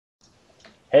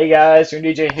Hey guys, Green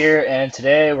DJ here, and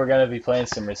today we're going to be playing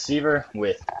some receiver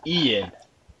with Ian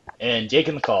and Jake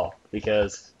in the call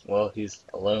because, well, he's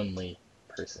a lonely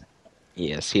person.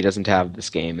 Yes, he doesn't have this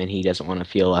game, and he doesn't want to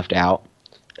feel left out.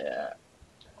 Yeah.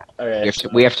 We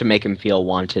Okay, have to make him feel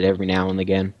wanted every now and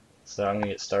again. so I'm going to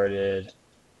get started.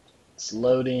 It's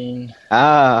loading.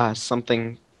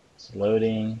 Something. It's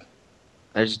loading.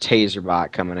 There's a taser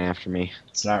bot coming after me.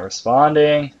 It's not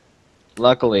responding.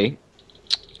 Luckily,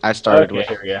 I started Okay,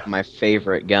 here we go. with my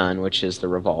favorite gun, which is the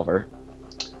revolver,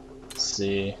 Let's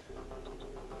see.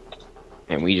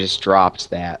 and we just dropped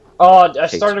that. Oh, I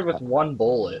started with one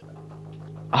bullet.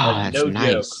 Oh, Like, that's no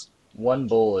nice. joke. One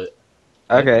bullet.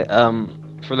 Okay,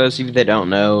 for those of you that don't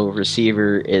know,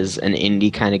 Receiver is an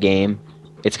indie kind of game.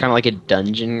 It's kind of like a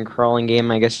dungeon crawling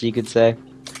game, I guess you could say.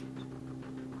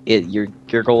 Your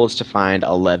goal is to find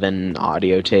 11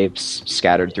 audio tapes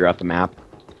scattered throughout the map.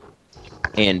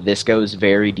 And this goes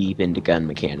very deep into gun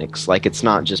mechanics. Like, it's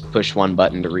not just push one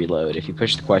button to reload. If you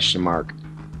push the question mark...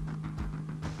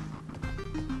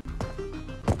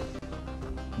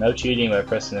 No cheating by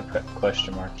pressing the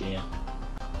question mark, Ian.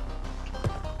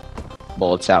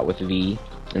 bullets out with V,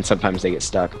 and sometimes they get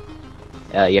stuck.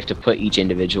 You have to put each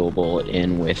individual bullet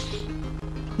in with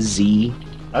Z,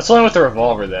 That's only with the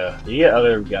revolver, though. You get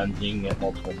other guns, you can get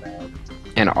multiple mags.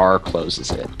 and R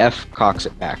closes it. F cocks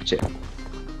it back too.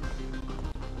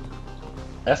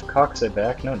 F cocks it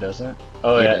back? No, it doesn't.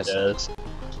 Oh, It yeah, does. it does.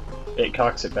 It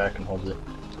cocks it back and holds it.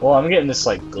 Well, I'm getting this,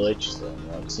 like, glitch thing.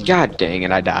 It seems God dang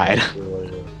it, I died. what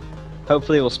it is.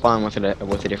 Hopefully we'll spawn with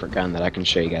a different gun that I can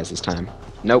show you guys this time.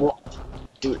 Nope. Well,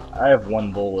 dude, I have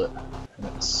one bullet, and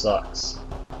it sucks.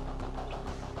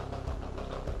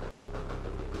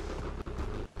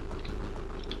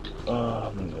 Oh,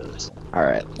 I'm gonna go this one.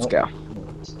 Alright, let's go.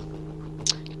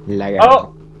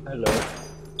 Oh! Hello.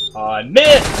 I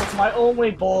missed with my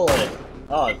only bullet!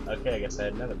 Oh, okay, I guess I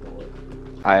had another bullet.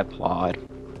 I applaud.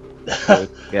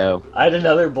 Let's go. I had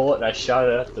another bullet and I shot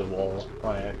it at the wall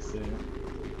by accident.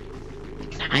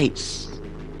 Nice.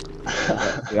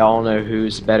 We all know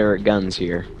who's better at guns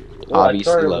here. Well,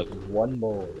 Obviously, I started Logan. with one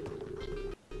bullet.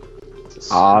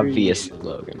 So Obviously, screw you.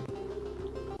 Logan.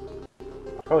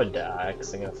 I'll probably die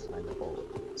because I gotta find a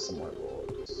bullet. Some more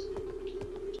bullets.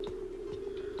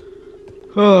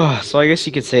 So I guess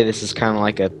you could say this is kind of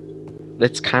like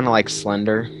it's kind of like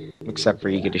Slender, except for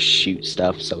you get to shoot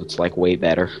stuff, so it's like way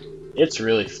better. It's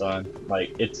really fun.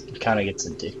 Like, it kind of gets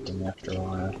addicting after a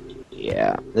while.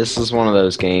 Yeah, this is one of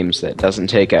those games that doesn't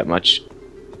take up much.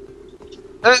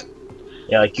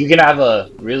 Yeah, like, you can have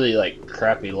a really, like,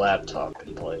 crappy laptop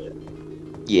and play it.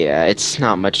 Yeah, it's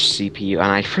not much CPU, and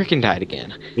I freaking died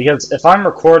again. Because if I'm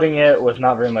recording it with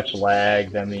not very much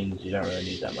lag, that means you don't really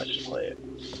need that much to play it.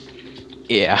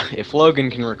 Yeah, if Logan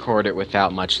can record it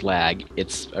without much lag,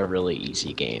 it's a really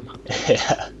easy game.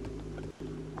 Yeah.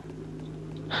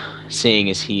 Seeing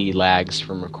as he lags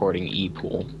from recording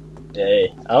E-Pool.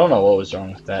 Hey, I don't know what was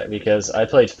wrong with that, because I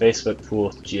played Facebook Pool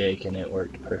with Jake and it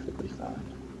worked perfectly fine.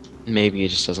 Maybe he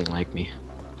just doesn't like me.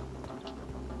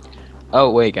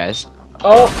 Oh, wait, guys.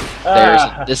 Oh!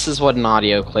 This is what an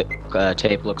audio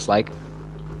tape looks like.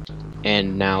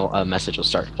 And now a message will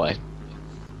start to play.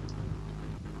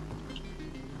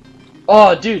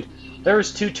 Oh, dude! There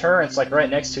was two turrets, like, right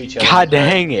next to each other. God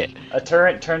dang it! A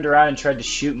turret turned around and tried to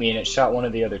shoot me, and it shot one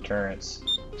of the other turrets.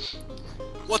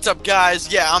 What's up,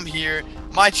 guys? Yeah, I'm here.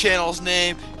 My channel's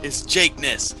name is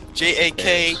Jakeness.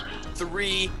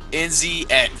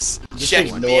 JAK3NZX. Just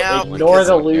Check me out. ignore because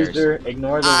the who cares? loser.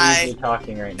 Ignore the loser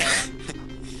talking right now.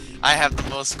 I have the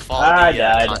most I quality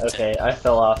died. content. Okay, I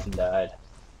fell off and died.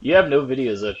 You have no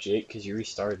videos up, Jake, because you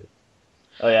restarted.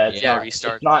 Oh yeah, it's Yeah, not.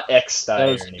 restart. It's not X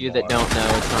Those Styer of you anymore. that don't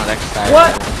know, it's not X-Style.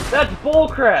 What? That's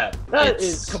bullcrap. That It's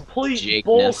is complete Jakeness.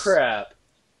 bullcrap.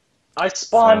 I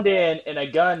spawned in, and a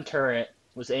gun turret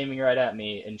was aiming right at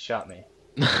me and shot me.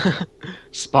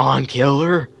 Spawn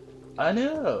killer. I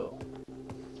know.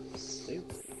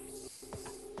 Stupid.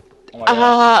 Oh my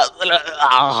god.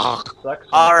 Sucks.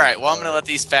 Alright, well, I'm gonna let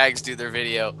these fags do their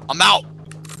video. I'm out!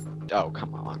 Oh,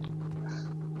 come on.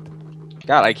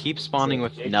 God, I keep spawning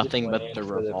with Jake nothing just but went the in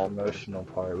for revolver. promotional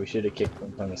part. We should have kicked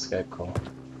him from the Skype call.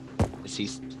 Is he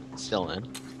still in?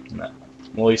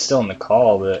 Well, he's still in the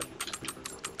call, but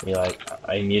he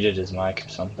I muted his mic or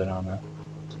something on that.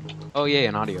 Oh yeah,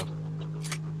 an audio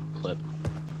clip.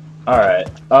 Alright.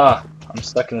 I'm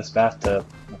stuck in this bathtub.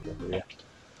 Okay, for you.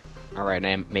 Alright,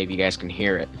 maybe you guys can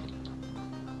hear it.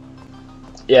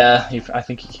 Yeah, I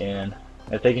think he can.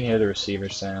 If they can hear the receiver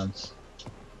sounds.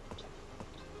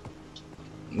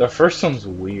 The first one's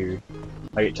weird.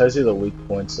 Like, it tells you the weak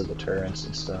points of the turrets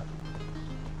and stuff.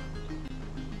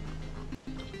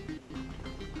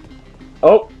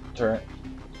 Oh, turn.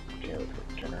 Okay,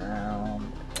 turn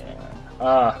around.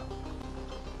 And,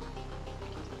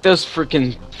 Those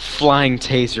freaking flying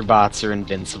taser bots are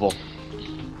invincible.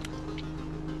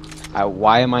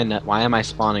 Why am I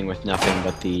spawning with nothing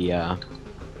but the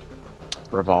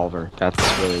revolver?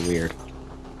 That's really weird.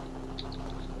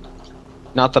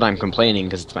 Not that I'm complaining,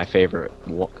 because it's my favorite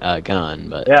gun,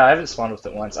 but... yeah, I haven't spawned with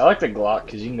it once. I like the Glock,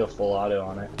 because you can go full auto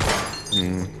on it.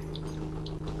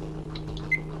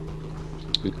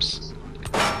 Oops.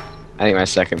 I think my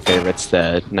second favorite's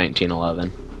the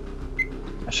 1911.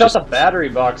 I shot the battery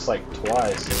box like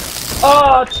twice.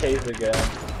 Oh, taser gun.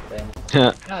 Dang.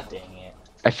 God dang it.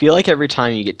 I feel like every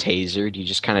time you get tasered, you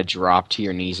just kind of drop to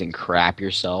your knees and crap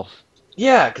yourself.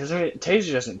 Yeah, because I mean,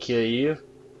 taser doesn't kill you.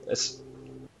 A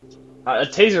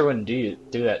taser wouldn't do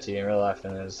that to you in real life,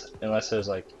 unless it was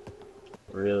like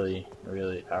really,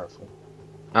 really powerful.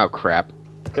 Oh crap.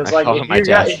 Because I like fell on my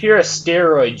if you're a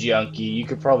steroid junkie, you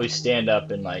could probably stand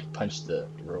up and like punch the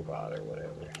robot or whatever.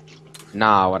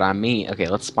 Nah, what I mean... Okay,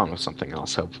 let's spawn with something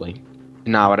else, hopefully.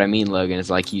 Nah, what I mean, Logan, is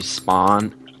like you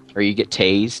spawn, or you get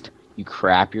tased, you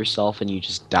crap yourself, and you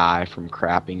just die from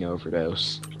crapping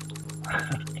overdose.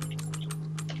 I'm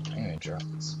gonna drop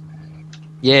this.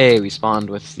 Yay, we spawned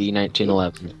with the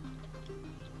 1911.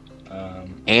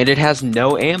 And it has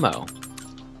no ammo.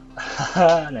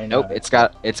 Nope, it's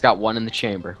got one in the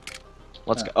chamber.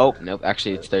 Let's go. Oh, nope,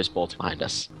 actually, there's bolts behind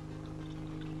us.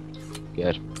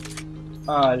 Good.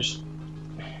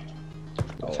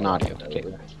 It's an audio. Okay.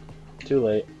 Too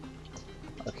late.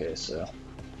 Okay, so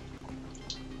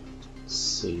let's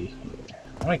see.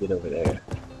 I want to get over there.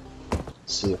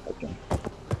 Let's see if I can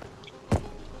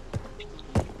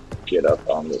get up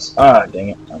on this. Ah, dang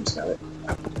it! I just got it.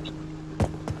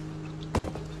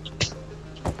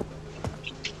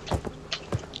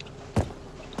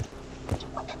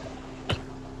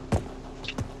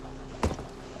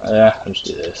 Yeah, I'll just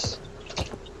do this.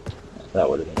 That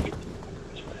would have been good.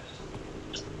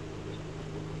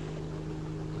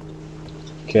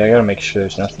 Okay, I gotta make sure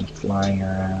there's nothing flying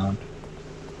around.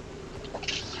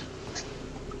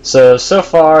 So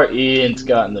far, Ian's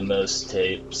gotten the most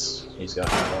tapes. He's got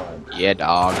one. Yeah,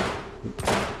 dog.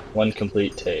 One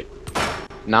complete tape.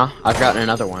 Nah, I've gotten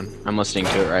another one. I'm listening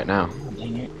to it right now. Oh,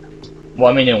 dang it.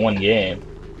 Well, I mean in one game.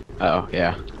 Oh,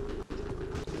 yeah.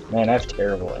 Man, I have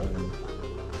terrible aim.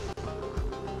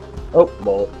 Oh,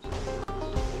 bullet.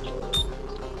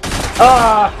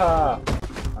 Ah!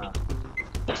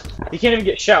 You can't even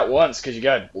get shot once because your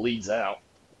guy bleeds out.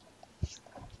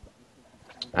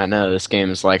 I know, this game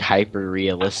is like hyper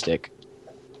realistic.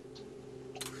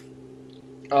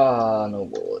 Ah, no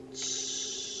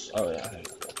bullets. Oh yeah,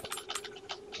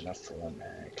 enough for one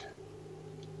mag.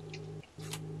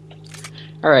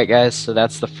 Alright guys, so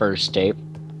that's the first tape.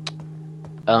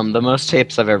 The most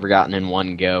tapes I've ever gotten in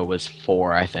one go was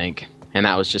 4, I think. And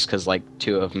that was just because, like,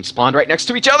 2 of them spawned right next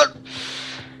to each other!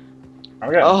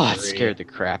 Oh, it scared the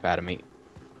crap out of me.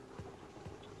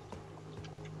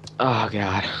 Oh,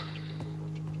 God.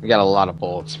 We got a lot of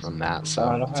bullets from that, so...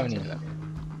 I don't have any.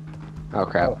 Oh,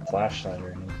 crap. Oh, flashlight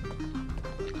or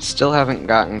anything. Still haven't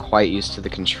gotten quite used to the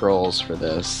controls for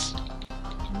this.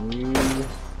 No, you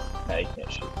can't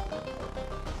shoot.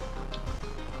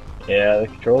 Yeah, the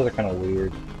controls are kind of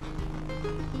weird.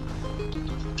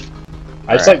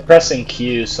 I just like pressing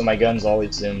Q so my gun's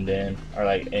always zoomed in, or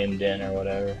like aimed in, or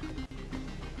whatever.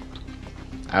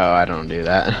 Oh, I don't do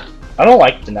that. I don't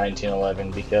like the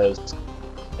 1911 because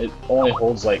it only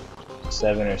holds like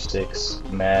 7 or 6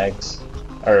 mags,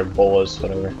 or bullets,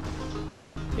 whatever.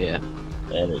 Yeah.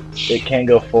 And it can't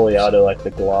go fully auto like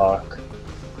the Glock.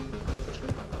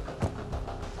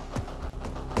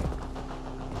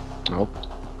 Nope.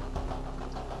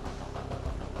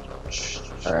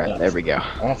 Alright, there we go.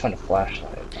 I want to find a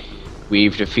flashlight.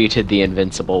 We've defeated the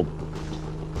invincible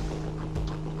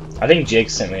I think Jake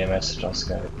sent me a message on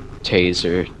Skype.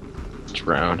 taser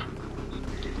drone.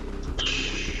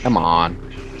 Come on.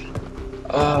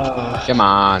 Come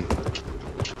on.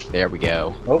 There we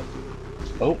go. Oh.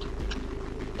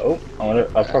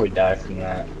 I'll probably die from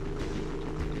that.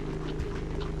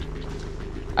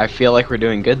 I feel like we're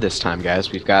doing good this time,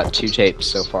 guys. We've got 2 tapes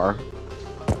so far.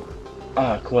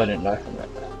 Ah, cool, I didn't die from that.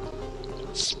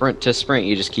 Sprint to sprint,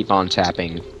 you just keep on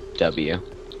tapping W.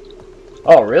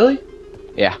 Oh, really?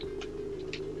 Yeah.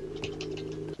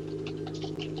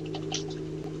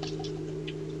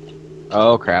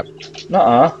 Oh, crap.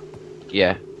 Nuh-uh.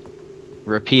 Yeah.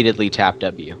 Repeatedly tap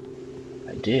W.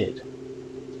 I did.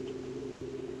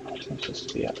 I'm supposed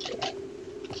to be out there.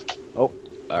 Oh,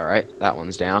 alright. That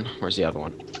one's down. Where's the other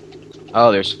one?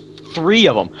 Oh, there's 3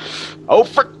 of them. Oh,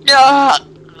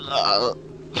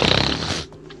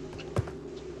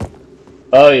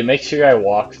 Oh, you make sure I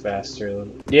walk faster.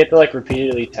 Do you have to like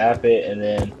repeatedly tap it and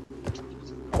then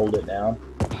hold it down?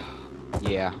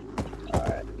 Yeah.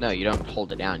 Alright. No, you don't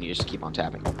hold it down. You just keep on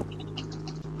tapping.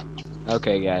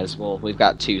 Okay, guys. Well, we've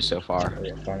got 2 so far,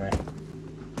 Okay, for me.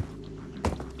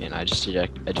 and I just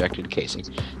ejected casing.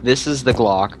 This is the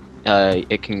Glock.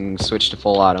 It can switch to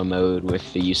full auto mode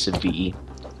with the use of VE.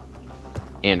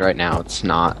 And right now, it's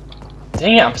not.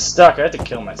 Dang it, I'm stuck. I had to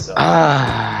kill myself.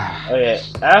 Ah. Okay,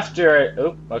 after I...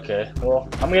 Oh, okay. Well,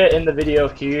 I'm gonna end the video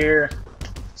here.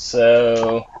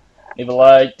 So, leave a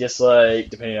like, dislike,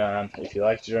 depending on if you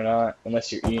liked it or not,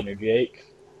 unless you're Ian or Jake.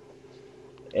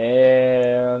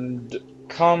 And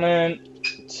comment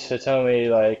to tell me,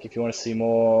 like, if you want to see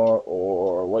more,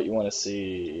 or what you want to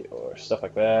see, or stuff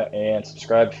like that. And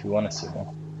subscribe if you want to see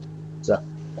more. So,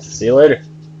 see you later.